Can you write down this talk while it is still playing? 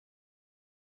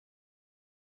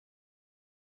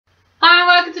Hi and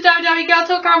welcome to WWE Girl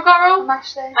Talk. I'm Coral. I'm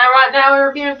Ashley. And right now we're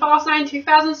reviewing Fastlane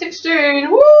 2016.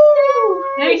 Woo!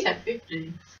 Nearly said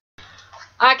 15.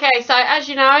 Okay, so as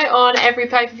you know, on every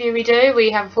pay-per-view we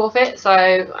have a forfeit. So,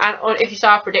 if you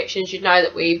saw our predictions, you'd know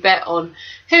that we bet on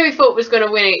who we thought was going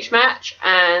to win each match,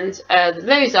 and the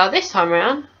loser this time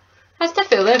around has to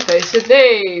fill their face with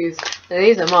these. So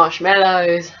these are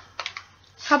marshmallows.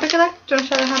 How big are they? Do you want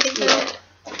to show them how big they are?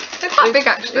 They're quite big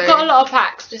actually. We've got a lot of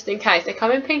packs just in case. They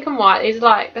come in pink and white. These are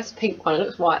like, that's a pink one, it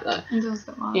looks white though. It does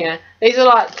look white. Yeah. These are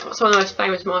like some of the most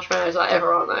famous marshmallows like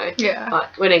ever, aren't they? Yeah.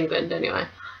 Like in England anyway.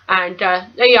 And they're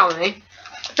yummy.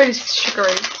 Really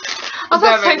sugary. I was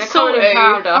Very, about to say salty. they're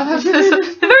powder.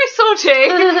 They're very salty.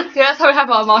 Yeah, that's how we have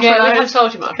our marshmallows. Yeah, we have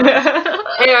salty marshmallows.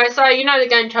 Anyway, so you know the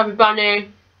game Chubby Bunny.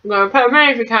 We're going to put as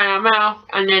many as we can in our mouth,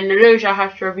 and then the loser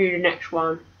has to review the next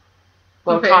one.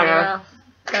 Well, kind of.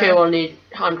 Chew on the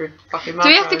 100 fucking marshmallows. Do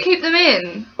we have to keep them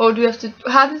in? Or do we have to...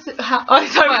 How does it... I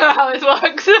don't know how this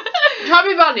works.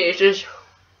 Chubby Bunny is just...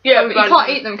 Yeah, but you can't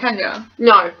eat them, can you?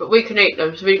 No, but we can eat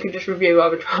them, so we can just review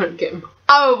while we're trying to get them.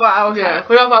 Oh, wow, okay. Yeah,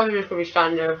 because otherwise we're just going to be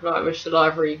standing there like with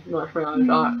salivary marshmallows,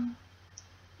 like...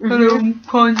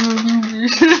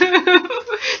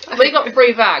 We got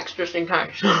 3 bags, just in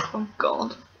case. Oh,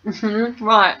 God.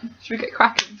 Right, should we get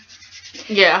cracking?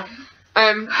 Yeah.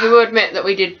 We will admit that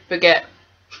we did forget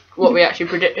what we actually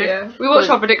predicted. Yeah. We watched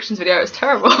our predictions video, it's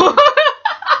terrible.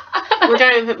 We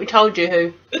don't even think we told you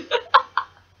who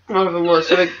one of them was,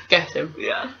 so we're guessing.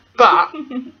 Yeah. But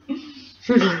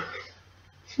I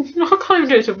can't even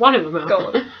do it with one in my mouth. Go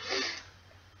on.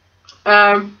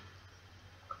 I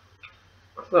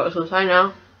forgot what I was going to say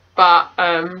now. But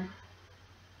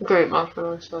great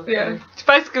marshmallows. So yeah. It's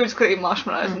basically just eating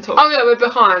marshmallows and talk. Oh yeah, we're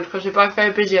behind because we're both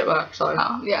very busy at work. So.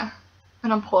 Oh yeah.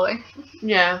 And I'm poorly.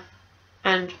 Yeah.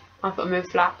 And I've got to move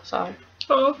flat, so.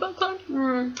 Oh, that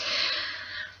time.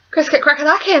 Let's get cracking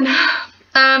that in.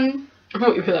 I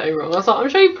thought you put that in wrong. I was like, I'm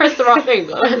sure you pressed the right thing,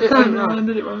 but I did it wrong. No, I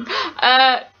did it wrong.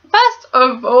 First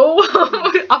of all,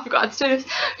 I forgot to do this.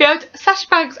 We had Sasha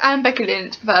Banks and Becky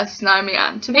Lynch versus Naomi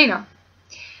and Tamina.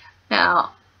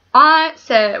 Now, I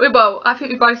said, well, I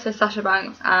think we both said Sasha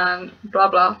Banks and blah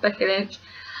blah Becky Lynch,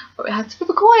 but we had to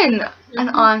flip a coin, and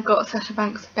I got Sasha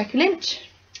Banks and Becky Lynch.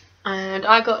 And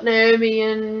I got Naomi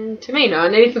and Tamina. I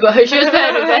nearly forgot who she was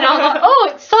paired with, and I was like, oh,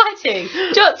 exciting!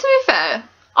 To be fair,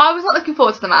 I was not looking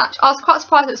forward to the match. I was quite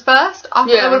surprised it was first. I thought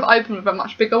they would have opened with a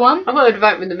much bigger one. I wanted to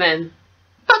vote with the men.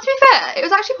 But to be fair, it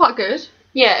was actually quite good.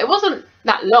 Yeah, it wasn't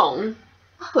that long.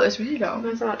 I thought it was really long. It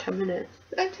was like 10 minutes.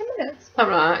 10 minutes?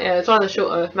 Something like that, yeah. It's one of the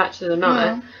shorter matches of the night.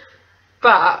 Yeah.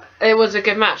 But it was a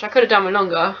good match. I could have done with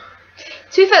longer.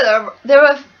 To be fair, they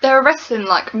were wrestling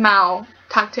like male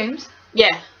tag teams.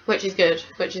 Yeah, which is good.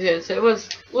 So it was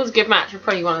a good match, and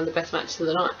probably one of the best matches of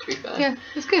the night, to be fair. Yeah,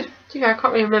 it's good. To be fair, I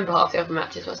can't really remember half the other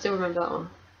matches, but I still remember that one.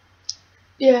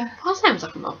 Yeah. Last name was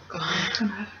like a month ago. I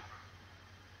know.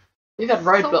 We've had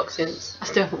Roadblock since. I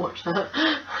still haven't watched that.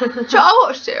 So I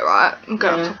watched it, right? I'm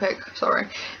going off topic, sorry.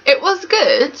 It was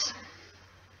good,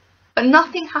 but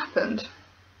nothing happened.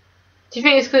 Do you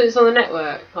think it's because it's on the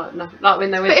network? Like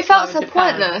when they went. But it felt so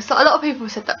pointless. Like, a lot of people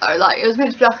said that though. Like, it was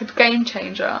meant to be like a game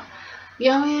changer.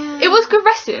 Yeah, yeah. It was good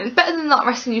wrestling. It's better than like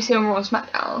wrestling you see on Raw and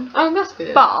SmackDown. Oh, that's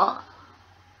good. But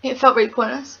it felt really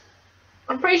pointless.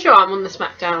 I'm pretty sure I'm on the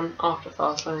SmackDown after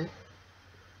Fastlane.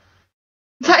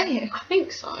 Is that you? I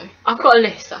think so. I've got a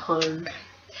list at home.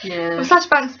 Yeah. Well, Sasha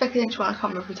Banks, Becky Lynch one, I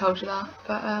can't remember if we told you that.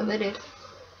 But they did.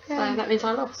 Yeah. So that means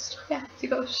I lost. Yeah, so you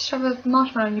got to shove a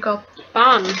marshmallow in your gob.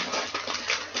 Fun.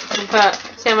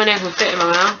 See how many I can fit in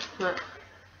my mouth. But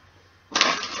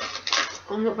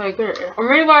I'm not very good at it. I'm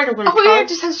really worried I'm going to you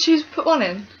just had to choose put one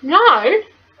in. No.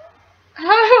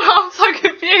 I'm so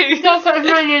confused. That's as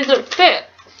many as it fit.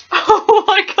 Oh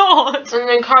my god. And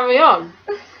then carry on.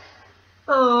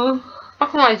 Oh. I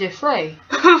can only do 3.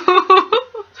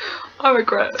 I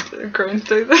regret agreeing to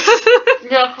do this.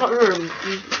 Yeah, I can't remember.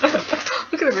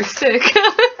 I'm gonna be sick.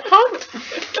 How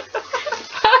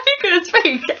are you gonna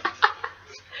speak?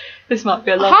 This might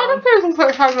be a long one. How do people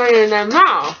put so many in their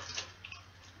mouth?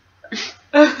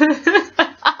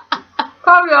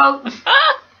 Carry on.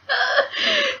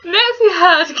 Next we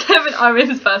had Kevin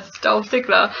Owens versus Dolph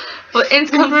Ziggler for the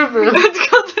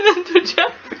Intercontinental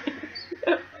Championship.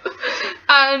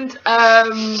 And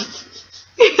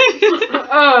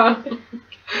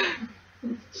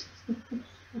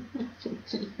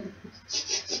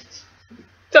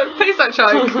please don't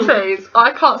choke, please.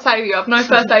 I can't save you, I have no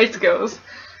first aid skills.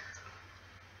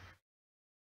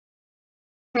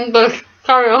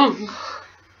 Carry on.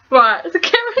 Right, so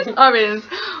Kevin Owens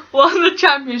won the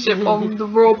championship on the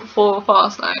Raw before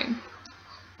Fastlane.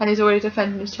 And he's already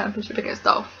defending his championship against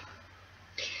Dolph.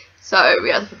 So we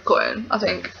had to flip a coin, I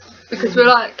think, because we're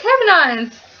like, Kevin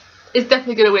Owens is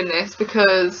definitely going to win this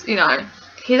because, you know,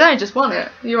 he's only just won it.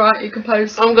 You're right, you can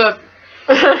post. I'm good.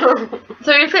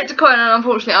 So we flipped a coin and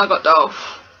unfortunately I got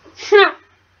Dolph.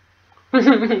 Not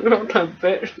that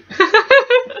bitch.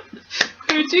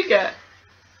 Who did you get?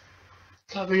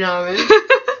 Kevin Owens. I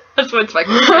just wanted to make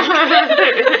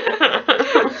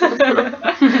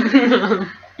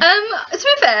to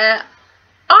be fair,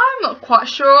 I'm not quite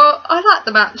sure. I like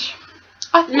the match.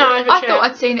 I thought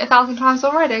I'd seen it 1,000 times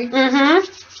already.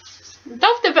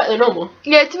 Dolph did better than normal.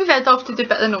 Yeah, to be fair, Dolph did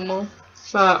better than normal.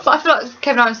 But I feel like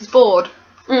Kevin Owens is bored.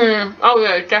 Oh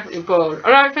yeah, he's definitely bored.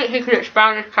 I don't think he can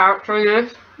expand his character in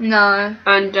this. No.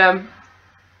 And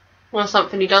well,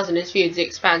 something he does in his feuds, he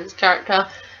expands his character.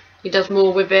 He does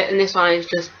more with it, and this one is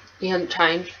just, he hasn't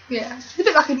changed. Yeah, he's a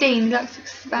bit like a Dean, he likes to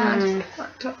expand his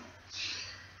character.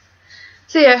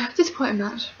 So yeah, disappointing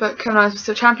match, but Kevin Owens was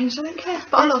still champion, so I don't care.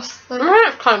 But I lost. So.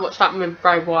 That's kind of what's happened with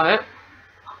Bray Wyatt.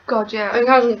 God, yeah. He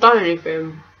hasn't done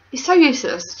anything. He's so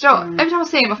useless. Do you know what? Every time I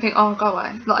see him, I think, oh, go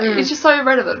away. Like, he's just so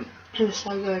irrelevant. He was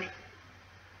so good.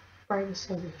 Bray was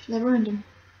so good. They ruined him.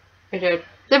 They did.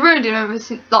 They ruined him ever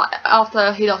since, like,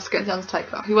 after he lost against The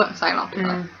Undertaker. He wasn't the same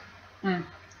after that.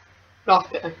 Last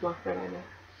bit of my friend, I know.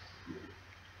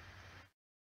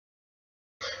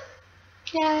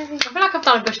 Yeah, I feel like I've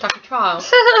done a Bush Tucker trial.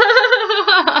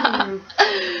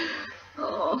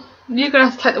 Oh, you're gonna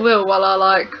have to take the wheel while I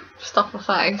like stuff my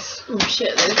face. Oh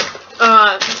shit then.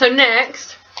 Alright, so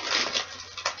next.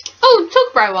 Oh,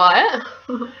 talk Bray Wyatt.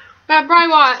 We have Bray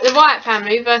Wyatt, the Wyatt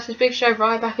family versus Big Show,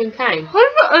 Ryback and Kane. I've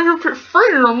got a put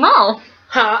fruit in my mouth.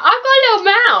 Huh? I've got a little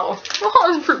mouth. I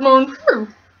can't put mine through.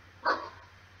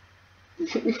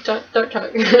 Don't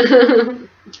choke.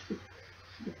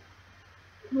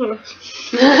 So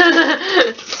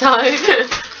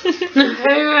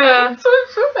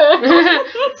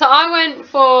I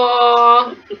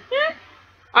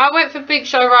went for Big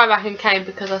Show, Ryback and Kane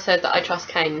because I said that I trust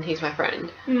Kane and he's my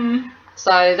friend.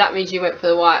 So that means you went for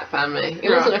the Wyatt family. It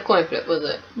wasn't a coin flip, was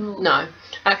it? No.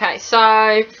 Okay, so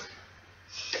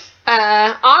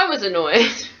I was annoyed.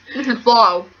 This is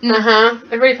vile. They're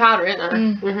really powdery,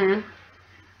 aren't they?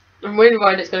 I'm really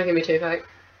worried it's going to give me toothache.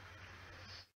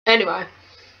 Anyway,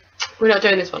 we're not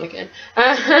doing this one again.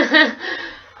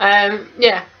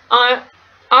 Yeah, I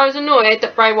was annoyed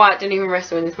that Bray Wyatt didn't even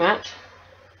wrestle in this match.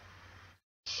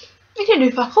 He didn't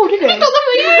do fuck all, did he? He got the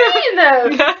million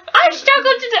though. I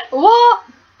struggled to do what?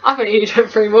 I think you did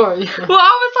 3 more. Yeah. Well,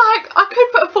 I was like, I could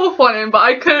put a 4th one in, but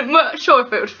I couldn't. Not sure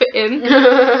if it would fit in.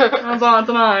 I was like, I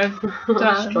don't know.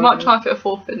 I might try and fit a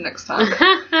 4th in next time.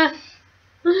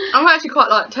 I'm actually quite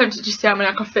like tempted to just see how many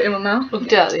I can fit in my mouth. We'll do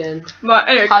it at the end. Right,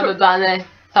 anyway.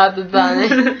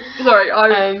 Sorry,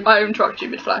 I interrupted you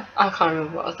mid-flow. I can't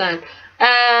remember what I was saying.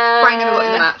 Bray never got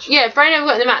in the match. Yeah, Bray never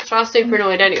got in the match, so I was super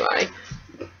annoyed anyway.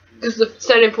 Because the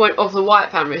selling point of the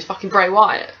Wyatt family is fucking Bray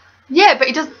Wyatt. Yeah, but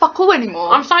he doesn't fuck all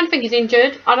anymore. I'm starting to think he's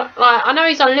injured. I know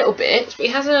he's done little bits, but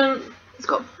he hasn't. He's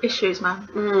got issues, man.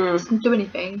 He doesn't do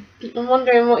anything. I'm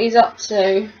wondering what he's up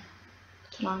to.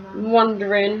 I'm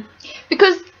wondering.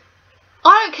 Because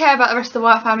I don't care about the rest of the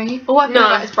Wyatt family. All I care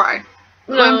about is Bray.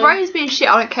 No. When Bray's being shit,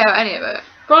 I don't care about any of it.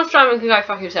 Braun Strowman can go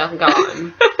fuck himself and go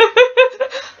home.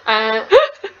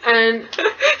 And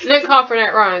Luke Harper and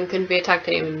Eric Rowan can be a tag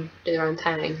team and do their own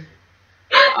tag.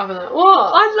 I'm like,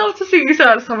 what? I'd love to see you say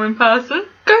to someone in person.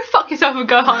 Go fuck yourself and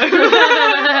go home.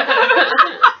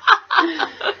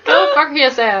 Go fuck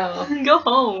yourself. Go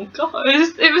home.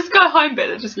 It was go home bit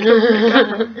that just killed me.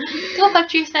 Go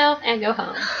fuck yourself and go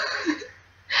home.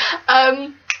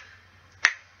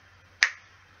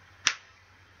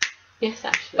 Yes,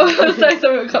 actually. I was going to say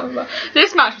something I can't remember.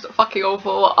 This match was fucking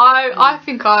awful. I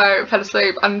think I fell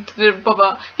asleep and didn't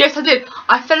bother. Yes, I did.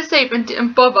 I fell asleep and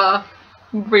didn't bother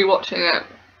rewatching it.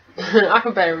 I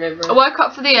can barely remember. I woke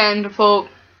up for the end and thought,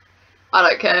 I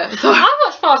don't care. So I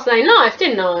watched Fastlane Live,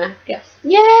 didn't I? yes.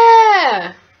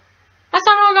 Yeah. That's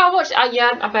how long ago I watched it.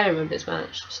 Yeah, I barely remember this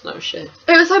match. It's no shit.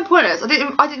 It was so pointless. I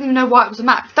didn't even know why it was a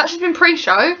match. That should have been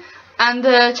pre-show. And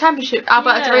the championship,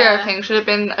 Alberto Del Rio thing should have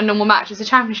been a normal match. It's a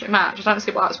championship match. I don't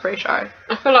see why it was pre-show.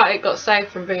 I feel like it got saved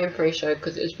from being pre-show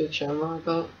because it was Big Show and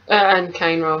Ryback. And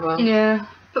Kane, rather. Yeah.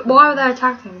 But why were they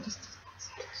attacking?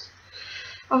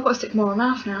 I've got to stick more in my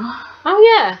mouth now. Oh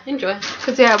yeah, enjoy.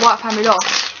 Because yeah, Wyatt family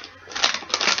lost.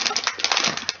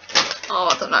 Oh,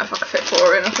 I don't know if I could fit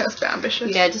 4 in. I think that's a bit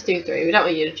ambitious. Yeah, just do 3. We don't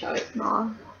want you to choke.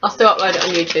 No. I'll still upload it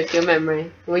on YouTube for your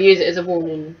memory. We'll use it as a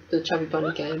warning for the Chubby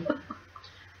Bunny game.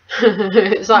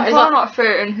 it's not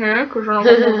fit in here because I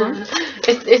don't want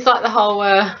it's like the whole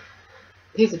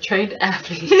These are trained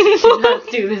athletes. Do not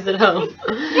do this at home.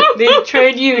 These are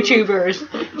trained YouTubers.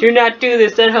 Do not do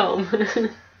this at home.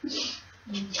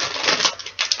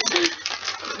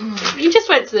 You just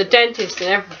went to the dentist and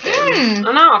everything.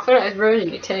 I know, I feel like it's ruining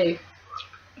your teeth.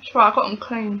 That's right, I got them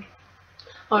clean.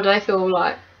 Oh, do they feel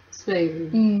like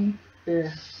smooth?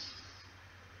 Yeah.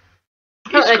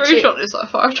 You screenshot this like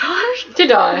 5 times.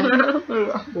 Did I?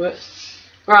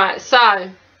 Right, so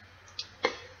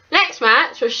next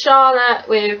match was Charlotte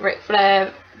with Ric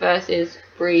Flair versus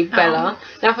Brie Bella.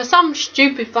 Now, for some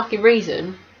stupid fucking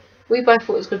reason, we both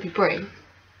thought it was going to be Brie.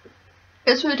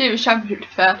 It's what they do with championship, to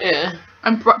be fair. Yeah.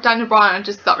 And Daniel Bryan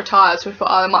just got retired, so we thought,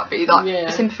 oh, there might be like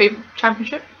a sympathy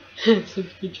championship. Yeah,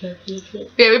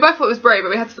 we both thought it was Brie,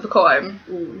 but we had to flip a coin.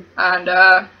 And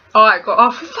I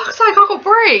got, for fuck's sake, I got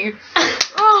Brie.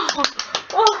 I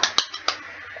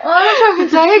don't know if I can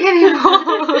take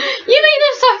anymore. You made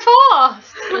it so fast.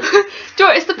 Do you know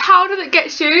what, it's the powder that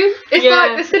gets you. It's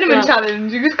like the cinnamon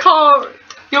challenge. You just can't.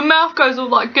 Your mouth goes all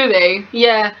like gooey.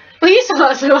 Yeah. Well, you saw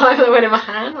that saliva that went in my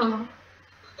hand.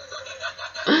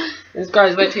 This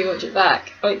guys, wait till you watch it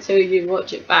back. Wait till you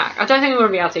watch it back. I don't think I'm going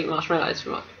to be able to eat marshmallows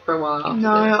for a while after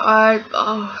yeah,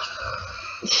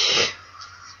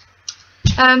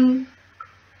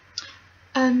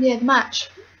 the match.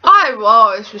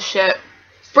 This was shit.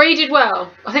 Brie did well.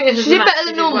 I think this was She did better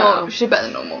than normal. She did better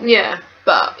than normal. Yeah.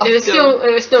 But it was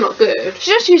still not good.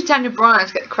 She just used Daniel Bryan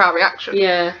to get the crowd reaction.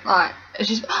 Yeah. Like,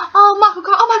 she's, oh Michael,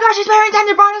 oh my gosh, she's wearing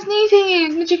Daniel Bryan's knee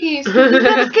thingies, majiggies,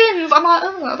 skins. I'm like,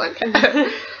 oh, I don't care.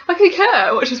 I couldn't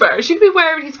care what she's wearing. She could be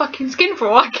wearing his fucking skin for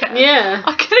all I care. Yeah.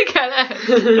 I couldn't care less.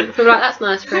 I'm like, that's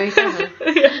nice, Brie.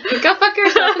 Go fuck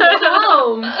yourself and go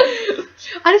home.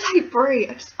 I just hate Brie.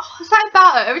 It's something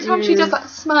about her. Every time she does that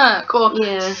smirk or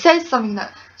says something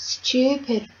that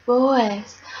stupid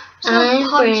voice. I'm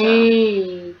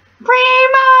Brie.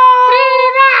 Primo!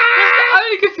 That's the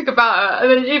only good thing about her,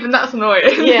 and then even that's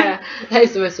annoying. Yeah, that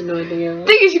is the most annoying thing ever. The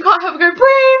thing is, you can't help but go,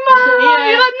 Primo! Yeah.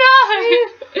 You're like, no!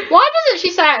 Why doesn't she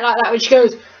say it like that when she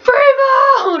goes,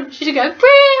 Primo? She should go, Primo!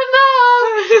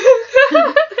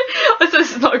 I said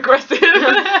this is not aggressive.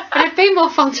 And it'd be more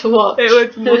fun to watch. It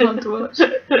would be more fun to watch.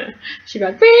 She'd be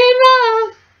like,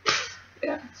 Primo!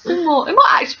 Yeah. It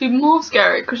might actually be more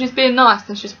scary because she's being nice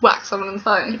than she's whacked someone in the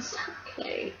face.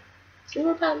 Exactly. It's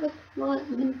all about the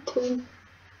mental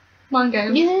mind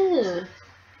games. Yeah.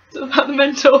 It's all about the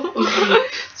mental.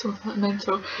 It's all about the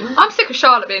mental. I'm sick of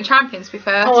Charlotte being champion, to be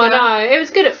fair. Oh, I know. It was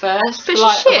good at first, but for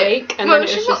like a week, and then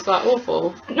it was just like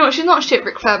awful. No, she's not shit.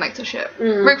 Ric Flair makes her shit.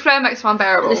 Ric Flair makes her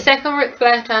unbearable. The second Ric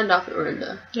Flair turned up, it ruined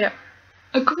her. Yeah.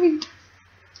 Agreed.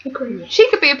 She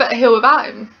could be a better heel without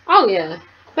him. Oh yeah.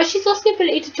 But she's lost the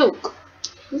ability to talk.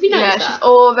 Have you noticed that? She's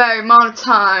all very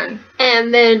monotone.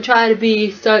 And then try to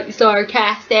be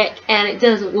sarcastic, and it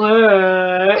doesn't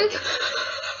work.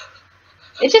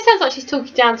 It just sounds like she's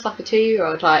talking down to like a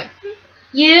 2-year-old, like,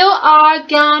 you are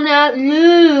gonna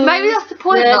lose. Maybe that's the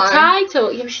point, the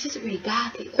title. Yeah, but she does it really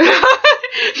badly, though.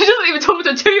 She doesn't even talk to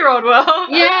a 2-year-old well.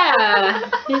 Yeah.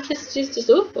 She's just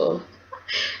awful.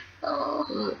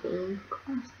 Oh.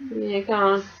 Yeah, go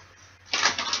on.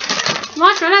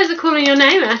 Marshmallows are calling your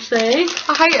name, Ashley.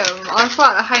 I hate them. I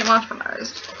hate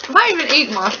marshmallows. I don't even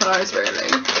eat marshmallows, really.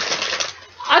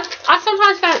 I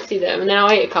sometimes fancy them, and then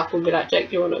I'll eat a couple and be like, Jake,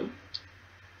 do you want them?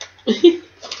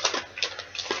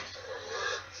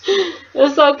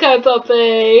 It's okay,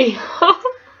 puppy.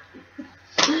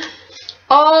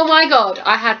 Oh my god,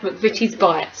 I had McVitie's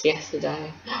Bites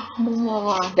yesterday.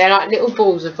 They're like little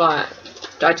balls of like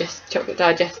chocolate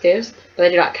digestives, but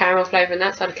they do like caramel flavour and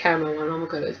that, so I had a caramel one. Oh my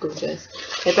god, it was gorgeous.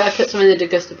 They better put some in the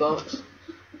degusta box.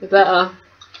 They better.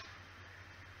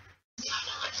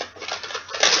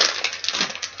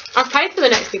 I've paid for the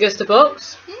next degusta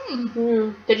box.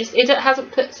 It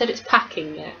hasn't said it's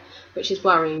packing yet, which is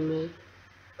worrying me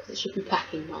because it should be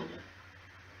packing by now.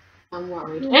 I'm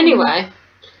worried. Anyway,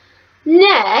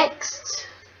 next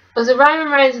was a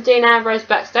Roman Reigns and Dean Ambrose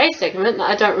backstage segment that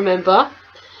I don't remember.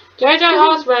 JJ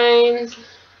asked Reigns,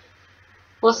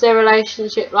 what's their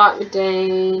relationship like with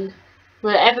Dean?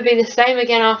 Will it ever be the same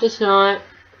again after tonight?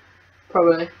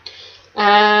 Probably.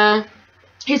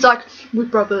 He's like, we're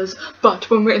brothers, but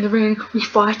when we're in the ring, we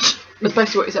fight. That's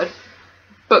basically what he said.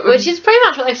 But which is pretty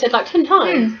much what they've said like 10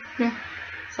 times. Yeah.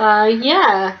 So,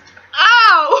 yeah.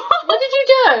 Ow! What did you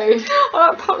do?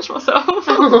 I punched myself.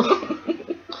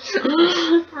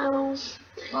 Ow.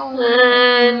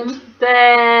 And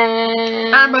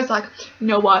then Amber's like, you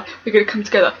know what, we're gonna come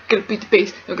together, we're gonna beat the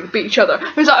beast, we're gonna beat each other.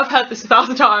 He's like, I've heard this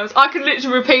 1,000 times, I can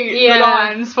literally repeat the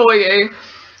lines for you.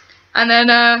 And then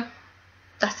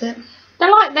that's it.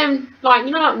 They're like them, like,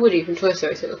 you know, like Woody from Toy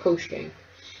Story, sort of pull string.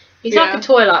 He's like a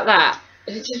toy like that.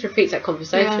 It just repeats that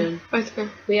conversation. Yeah, basically.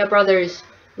 We are brothers.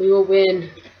 We will win.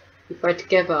 We fight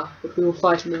together, but we will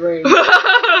fight in the ring.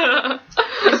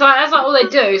 It's like that's like all they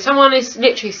do. Someone is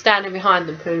literally standing behind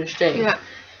them pulling a string. Yeah.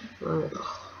 Oh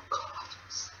God.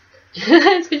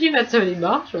 It's because you've had so many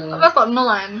marshmallows. That's like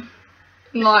 9.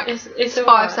 Like it's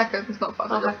 5 seconds, not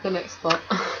 5 I'll seconds. have the next spot.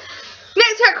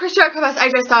 Next we got Chris Jericho vs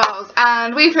AJ Styles,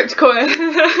 and we flipped a coin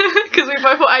because we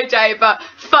both thought AJ, but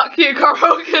fuck you,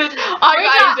 Coral, because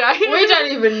I got AJ. We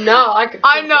don't even know.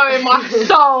 I know in my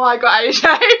soul I got AJ.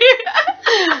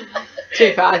 To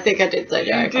be fair, I think I did say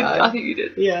Jericho. I think you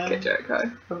did. Yeah. Get Jericho.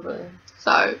 Probably.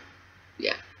 So,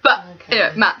 yeah. But Okay.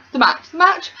 anyway, the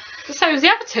match. The same as the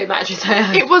other 2 matches they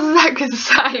had. It was exactly the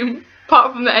same,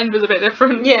 apart from the end was a bit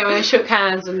different. Yeah, when they shook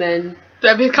hands and then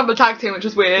They become a tag team, which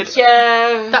was weird.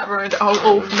 yeah. That ruined it all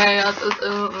for me.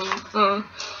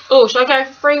 Oh, should I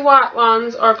go for 3 white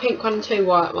ones or a pink one and 2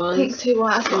 white ones? Pink 2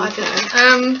 white, that's what I did.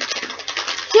 Okay.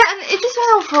 Yeah, and it just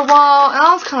went on for a while, and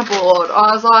I was kind of bored.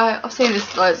 I was like, I've seen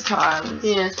this loads of times.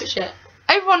 Yeah, it's a bit shit.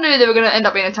 Everyone knew they were going to end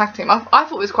up being a tag team. I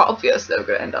thought it was quite obvious they were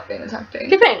going to end up being a tag team.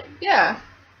 Good thing. Yeah.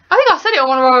 I think I said it on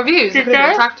one of our reviews. They Did could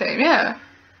have been a you? tag team, yeah.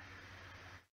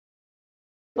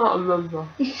 I don't remember.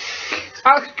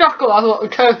 I was chuckle, I thought we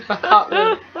chose that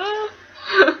happened.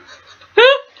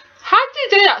 How did you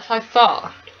do that so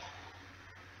fast?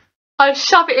 I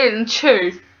shove it in and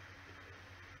chew.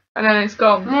 And then it's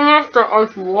gone. You have to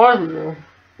open wide more.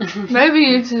 Maybe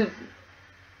you need to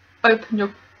open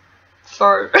your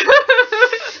throat.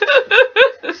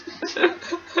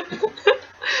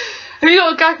 Have you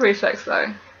got a gag reflex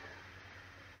though?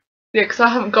 Yeah, because I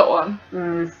haven't got one.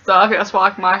 So I think that's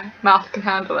why my mouth can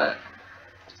handle it.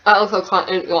 I also can't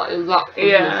eat like that.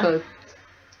 Yeah.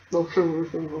 Well, sugar.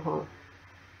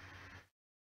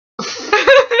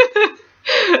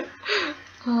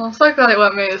 Oh, I'm so glad it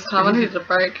weren't me this time. I needed a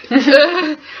break.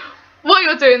 While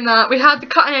you're doing that, we had the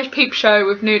Cutting Edge Peep Show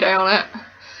with New Day on it.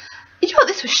 You know what?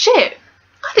 This was shit.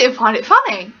 I didn't find it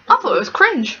funny. I thought it was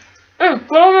cringe. It's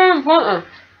very important.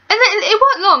 And then it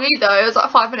wasn't long either. It was like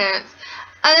 5 minutes.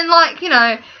 And then, like, you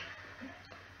know,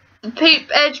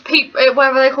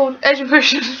 whatever they're called, Edge and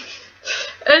Christian.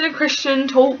 Edge and Christian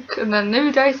talk, and then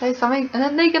New Day say something, and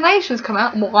then League of Nations come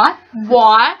out. Why?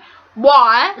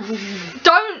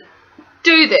 Don't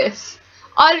do this.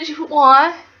 I literally thought,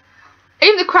 why?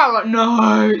 Even the crowd were like,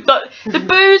 no. Like, the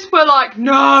boos were like,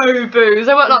 no boos.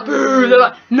 They weren't like, boo. They're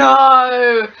like,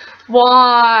 no.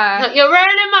 Why? Like, you're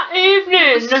ruining my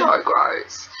evening. It's so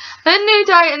gross. Then New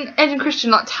Day and Edge and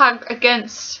Christian like tag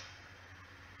against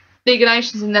League of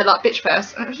Nations in their like bitch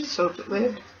fest, and it was just sort of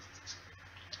weird.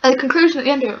 And the conclusion at the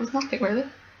end of it was nothing really.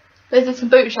 They did some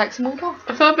boot shakes and walked off.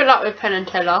 I feel a bit like with Penn and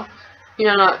Teller. You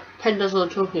know, like Penn does all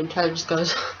the talking and Teller just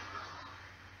goes. Do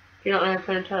you not know who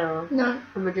Penn and Teller are? No.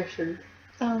 A magician.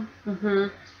 Oh.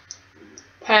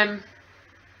 Penn,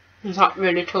 he's like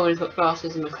really tall, he's got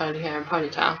glasses and curly hair and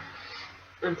ponytail.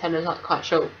 And Penn is like quite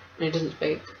short and he doesn't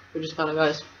speak. He just kind of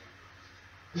goes.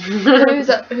 Who's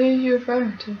that? Who are you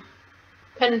referring to?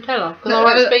 Penn and Teller, because No, I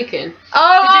wasn't speaking.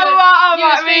 Oh, You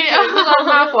were speaking, because I was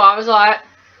mouthful, I was like,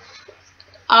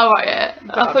 oh right, yeah.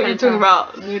 I thought you were talking Teller.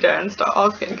 about New Day and stuff. I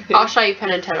was getting confused. I'll show you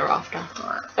Penn and Teller after.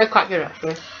 Alright. They're quite good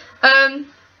actually.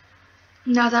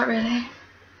 No, that really.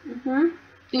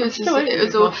 It was Still it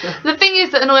was all. The thing is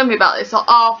that annoyed me about this, like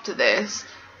after this,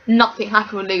 nothing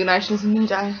happened with League of Nations and New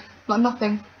Day. Like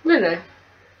nothing. Really?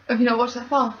 Have you not watched that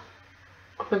far?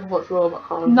 I think I've watched Raw, but I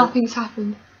can't remember. Nothing's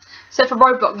happened. Except for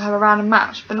Roadblock, they have a random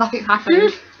match, but nothing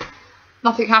happened.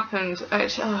 Nothing happened.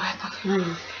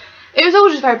 Nothing. It was all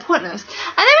just very pointless.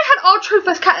 And then we had R-Truth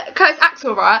vs Curtis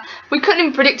Axel, right? We couldn't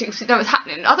even predict it because we didn't know what was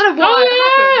happening. I don't know why it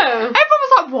happened. Everyone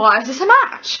was like, why is this a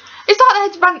match? It's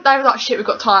like they were like, shit, we've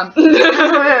got time.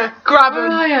 Grab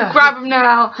them. Grab them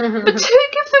now. But to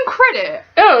give them credit,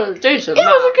 It was decent. it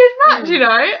was a good match, you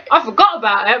know? I forgot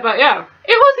about it, but yeah.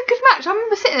 It was a good match. I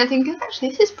remember sitting there thinking, actually,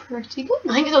 this is pretty good.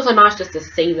 I think it's also nice just to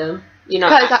see them. You know,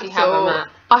 Curtis actually have a Axel, match.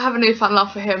 I have a newfound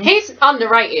love for him. He's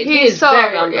underrated. He is so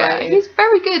very yeah, underrated. he's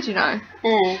very good, you know.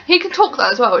 He can talk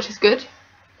that as well, which is good.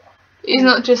 He's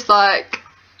not just like.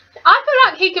 I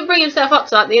feel like he can bring himself up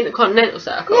to like the Intercontinental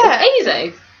Circle. Yeah.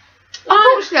 Easy.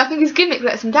 Unfortunately, I think his gimmick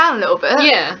lets him down a little bit.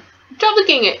 Yeah. Drop the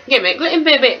gimmick. Let him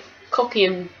be a bit cocky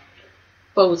and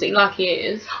ballsy like he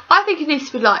is. I think he needs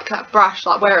to be like brash,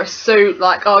 like wear a suit,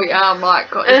 like oh yeah, I'm like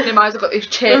got these limos, I've got these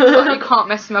chicks, like you can't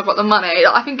mess with me, I've got the money.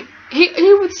 Like, I think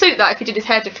he would suit that if he did his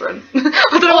hair different. I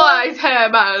don't know why his hair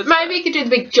matters. Maybe he could do the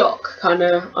big jock kind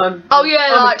of. I'm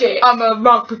a dick. I'm a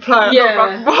rugby player.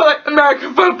 Yeah.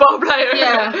 American football player.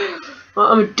 Yeah.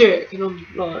 I'm a dick, and I'm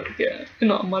like, Yeah, you're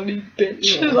not on my league,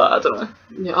 bitch. Yeah. Like, I don't know.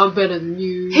 yeah, I'm better than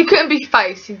you. He couldn't be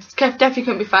face. He definitely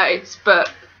couldn't be face,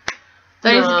 but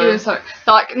they need to give him something.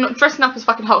 Like, not dressing up as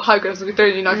fucking Hulk Hogan is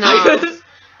doing you no favours.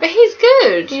 But he's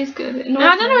good. He's good. And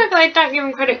I don't know if they don't give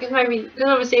him credit because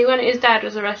obviously when his dad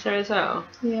was a wrestler as well.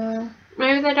 Yeah.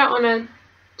 Maybe they don't want to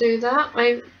do that.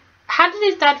 Maybe. How did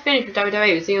his dad finish with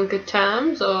WWE? Was he on good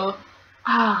terms or?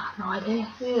 Ah, no idea.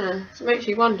 Yeah, so it makes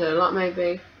you wonder. Like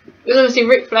maybe because obviously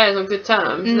Ric Flair's on good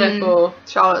terms, therefore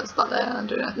Charlotte's not there and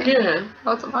doing anything. yeah.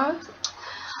 I don't know.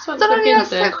 So I don't know. That's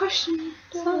that question.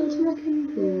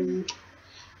 No,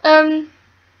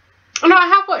 I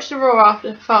have watched the Raw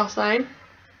after Fastlane.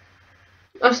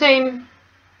 I've seen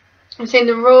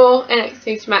the Raw,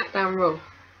 NXT, SmackDown, Raw,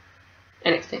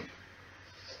 NXT.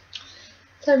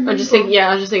 I was just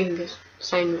thinking because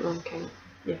Shane McMahon came.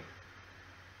 Yeah.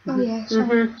 Oh yeah.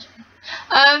 Mhm.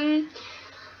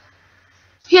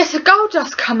 Yeah, so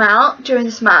Goldust come out during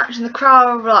this match, and the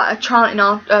crowd are chanting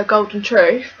on Golden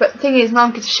Truth. But the thing is, no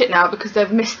one gives a shit now because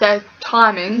they've missed their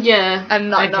timing. Yeah. And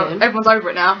like, no, everyone's over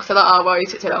it now because they're like, oh well, you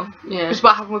took too long. Yeah. Which is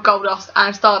what happened with Goldust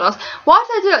and Stardust. Why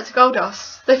do they do that to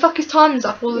Goldust? They fuck his timings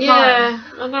up all the time. Yeah,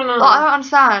 I don't know. Like, I don't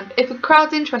understand. If a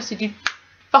crowd's interested, you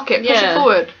fuck it, push it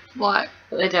forward. Like,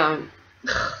 but they don't.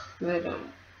 They don't.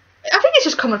 I think it's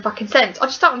just common fucking sense. I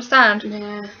just don't understand.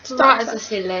 Yeah. Writers are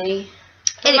silly.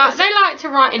 They like to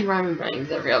write in Roman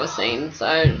Reigns every other scene,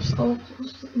 so just... Oh,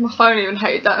 my phone even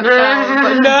hated that.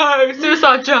 Like, no,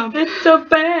 suicide jump. It's so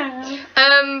bad.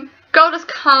 Goldust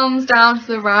comes down to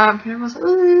the ramp and everyone's like,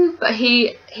 ooh, but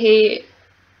he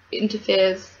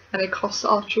interferes and it costs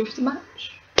R-Truth the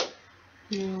match.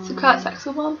 So Kurt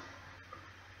Saxon won.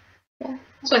 Yeah.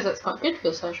 I suppose that's quite good for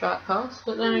the social outcast,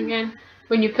 but then again,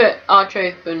 when you put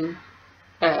R-Truth and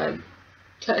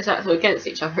Curtis Axel against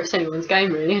each other, it's anyone's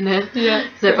game really, isn't it? Yeah.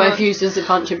 They're both used as a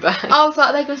punching bag. I was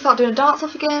like, they're going to start doing a dance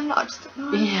off again? I just don't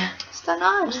know. Yeah. Just don't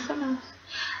know.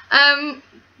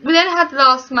 We then had the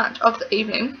last match of the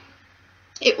evening.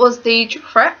 It was the triple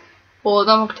threat, or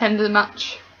the number one contender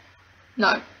match.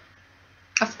 No.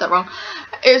 I said that wrong.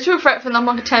 It was triple threat for the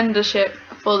number one contendership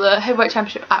for the heavyweight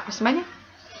championship at WrestleMania.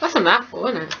 That's a mouthful,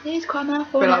 isn't it? It is quite a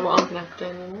mouthful. I feel like what I'm going to have to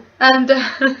do now. And,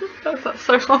 that's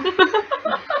so wrong.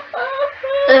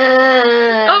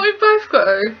 Oh, we both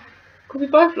go. Could we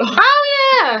both laugh?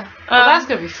 Oh yeah! Well, that's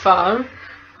going to be fun.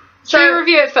 So we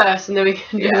review it first and then we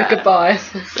can do the goodbyes.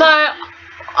 So,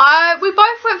 we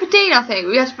both went for Dean, I think.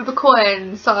 We had to flip a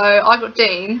coin, so I got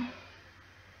Dean.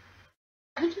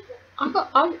 I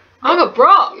got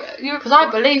Brock. Yeah, because I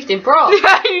believed in Brock.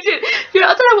 Yeah, you did. Yeah,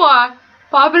 I don't know why,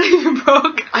 but I believe in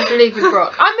Brock. I believe in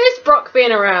Brock. I miss Brock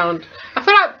being around. I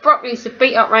feel like Brock needs to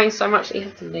beat up Reigns so much that he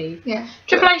has to leave. Yeah.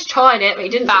 Triple H tried it, but he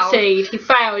didn't succeed. He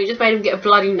failed. He just made him get a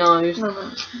bloody nose.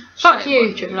 No. Fuck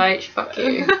you, Triple H. Fuck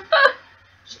you.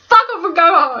 Just fuck off and go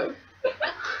home.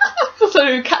 That's a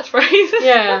new catchphrase.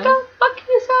 Yeah. Go fuck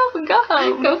yourself and go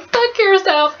home. Go fuck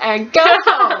yourself and go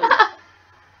home.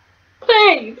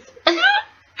 Please.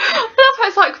 That's why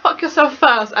it's like fuck yourself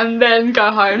first and then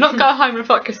go home, not go home and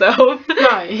fuck yourself.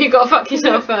 No, you gotta fuck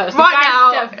yourself first. Right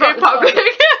now, in public.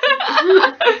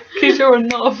 Because you're a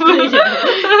knob. Yeah.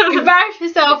 You embarrass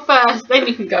yourself first, then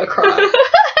you can go cry.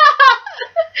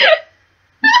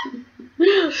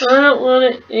 I don't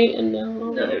want to eat now.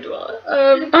 No, do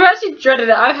I. I'm actually dreading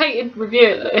it. I hated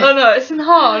reviewing this. I know, it's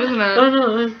hard, isn't it? I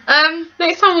know.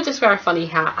 Next time we'll just wear a funny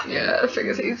hat. Yeah, I think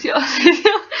it's easier.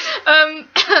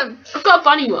 I've got a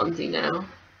bunny onesie now.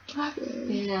 Have you?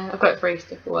 Yeah, I've got it for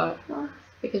Easter for work. Nice.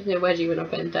 Because me a wedgie when I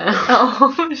bend down.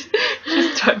 Oh,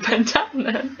 just don't bend down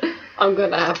then. I'm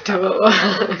gonna have to at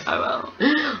work. I will.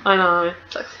 I know.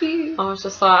 Sucks for you. I was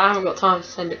just like, I haven't got time to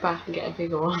send it back and get a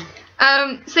bigger one.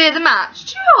 So yeah, the match.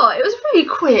 Do you know what? It was really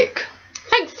quick.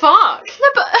 Thank fuck. No,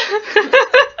 but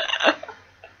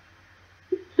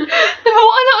no, but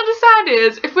what I don't understand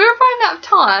is if we were running out of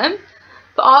time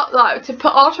to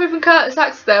put R-Truth and Curtis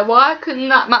Axel there, why couldn't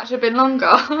that match have been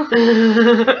longer?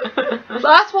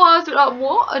 That's why I was like,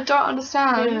 what? I don't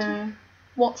understand.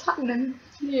 What's happening?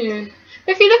 Yeah.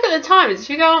 If you look at the timings, if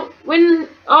you go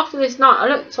after this night, I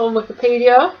looked on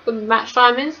Wikipedia for the match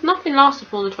timings. Nothing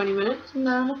lasted more than 20 minutes.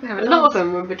 No, nothing. A lot of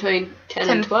them were between 10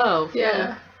 and 12.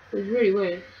 Yeah. It was really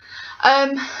weird.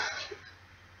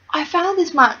 I found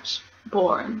this match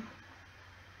boring.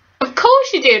 Of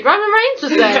course you did. Roman Reigns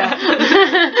was there.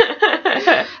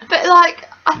 But like,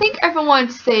 I think everyone wanted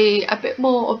to see a bit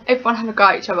more of everyone having a go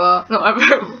at each other, not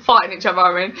everyone fighting each other.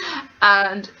 I mean,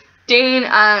 and Dean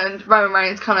and Roman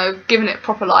Reigns kind of giving it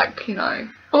proper, like, you know.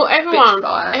 Well,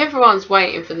 everyone's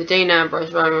waiting for the Dean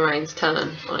Ambrose Roman Reigns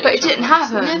turn. But it didn't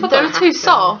happen. They were too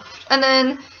soft. And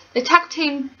then they tag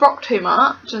team Brock too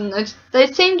much, and they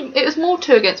seemed it was more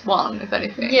 2 against 1, if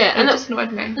anything. Yeah, and it just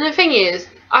annoyed me. And the thing is,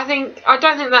 I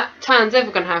don't think that turn's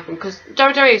ever going to happen because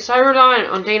WWE is so reliant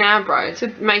on Dean Ambrose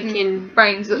making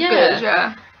Reigns look good.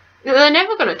 Yeah, they're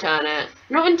never going to turn it.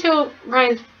 Not until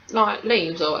Reigns like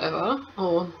leaves or whatever,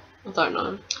 or I don't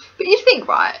know. But you think,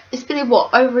 right? It's been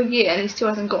over a year and he still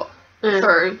hasn't got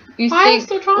through. Why are they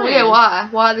still trying? Well, yeah, why?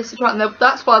 Why are they still trying?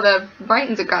 That's why their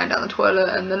ratings are going down the toilet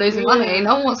and they're losing money.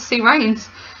 No one wants to see Reigns.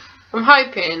 I'm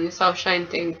hoping this whole Shane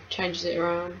thing changes it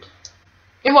around.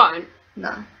 It won't.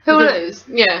 No. He'll lose.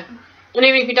 Yeah. And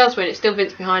even if he does win, it's still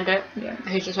Vince behind it. Yeah.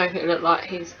 He's just making it look like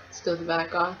he's still the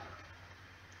bad guy.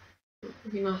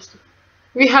 He must.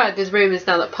 We heard there's rumours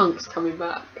now that Punk's coming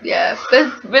back. Yeah.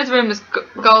 There's rumours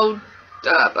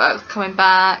Goldberg's coming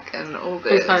back and all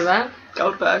this. Who's coming back?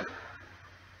 Goldberg.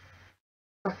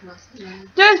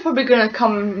 Joe's probably going to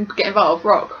come and get involved,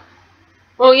 Rock.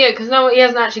 Well, yeah, because he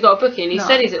hasn't actually got a booking. He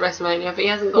said he's at WrestleMania, but he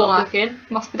hasn't got a booking.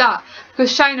 Must be that.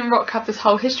 Because Shane and Rock have this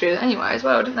whole history anyway as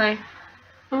well, don't they?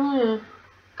 Mm.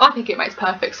 I think it makes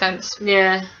perfect sense.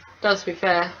 Yeah, does be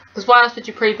fair. Because why else would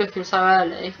you pre-book him so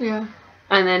early? Yeah.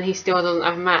 And then he still doesn't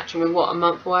have a match, and we're, what, a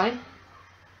month away?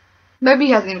 Maybe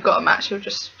he hasn't even got a match, he'll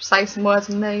just say some words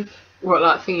and leave. What,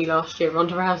 like thingy last year,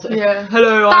 Ronda Rousey? Yeah.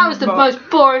 Hello, that was the most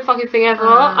boring fucking thing ever.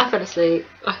 I fell asleep,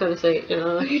 you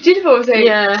know. You did fall asleep?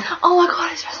 Yeah. Oh my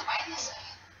god, it's WrestleMania soon.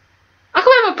 I can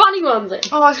wear my bunny onesie.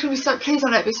 Oh, it's going to be so, please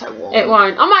don't let it be so warm. It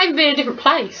won't. I might even be in a different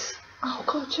place. Oh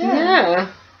god, yeah. Yeah.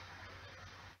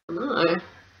 I know.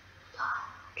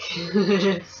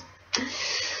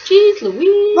 Jeez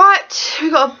Louise. Right, we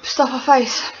got to stuff our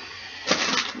face.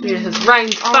 Yes,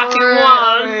 Reigns fucking won.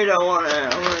 I really don't want it. I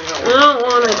don't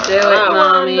want to do it,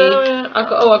 Mummy.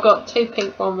 I've got 2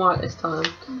 pink, 1 white this time.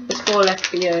 There's 4 left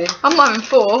for you. I'm not even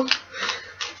 4.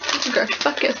 You go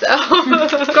fuck yourself.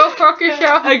 Go fuck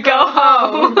yourself and go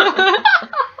home.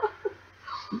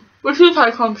 We should have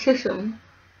a competition.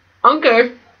 I'm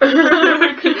good.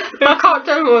 I can't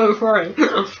do more than 3.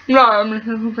 No, I'm just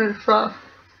going to finish first.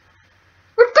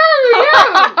 What's going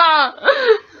on?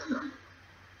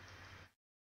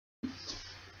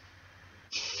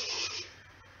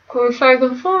 Can we say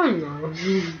goodbye now?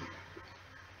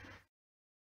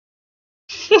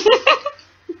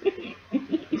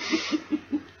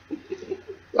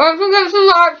 I forget to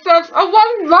like stuff. I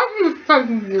wasn't liking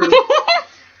something new.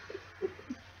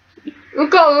 We've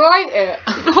got to rate it.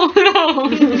 Oh no.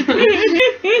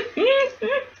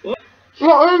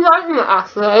 What are you rating it,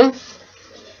 Ashley?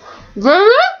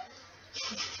 Really?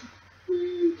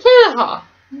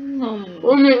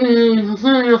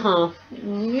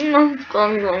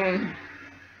 2.5.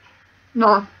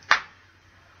 No.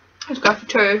 Let's go for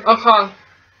 2. Okay.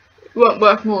 Won't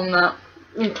work more than that.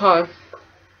 Okay.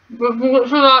 Would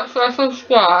you like to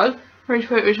subscribe? Reach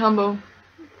for it, reach humble.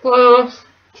 Well,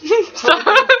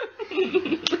 Stop.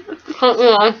 can't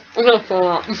lie. I'm gonna throw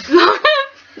up.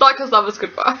 Like us, love us,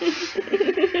 goodbye.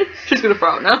 She's gonna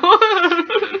throw up now.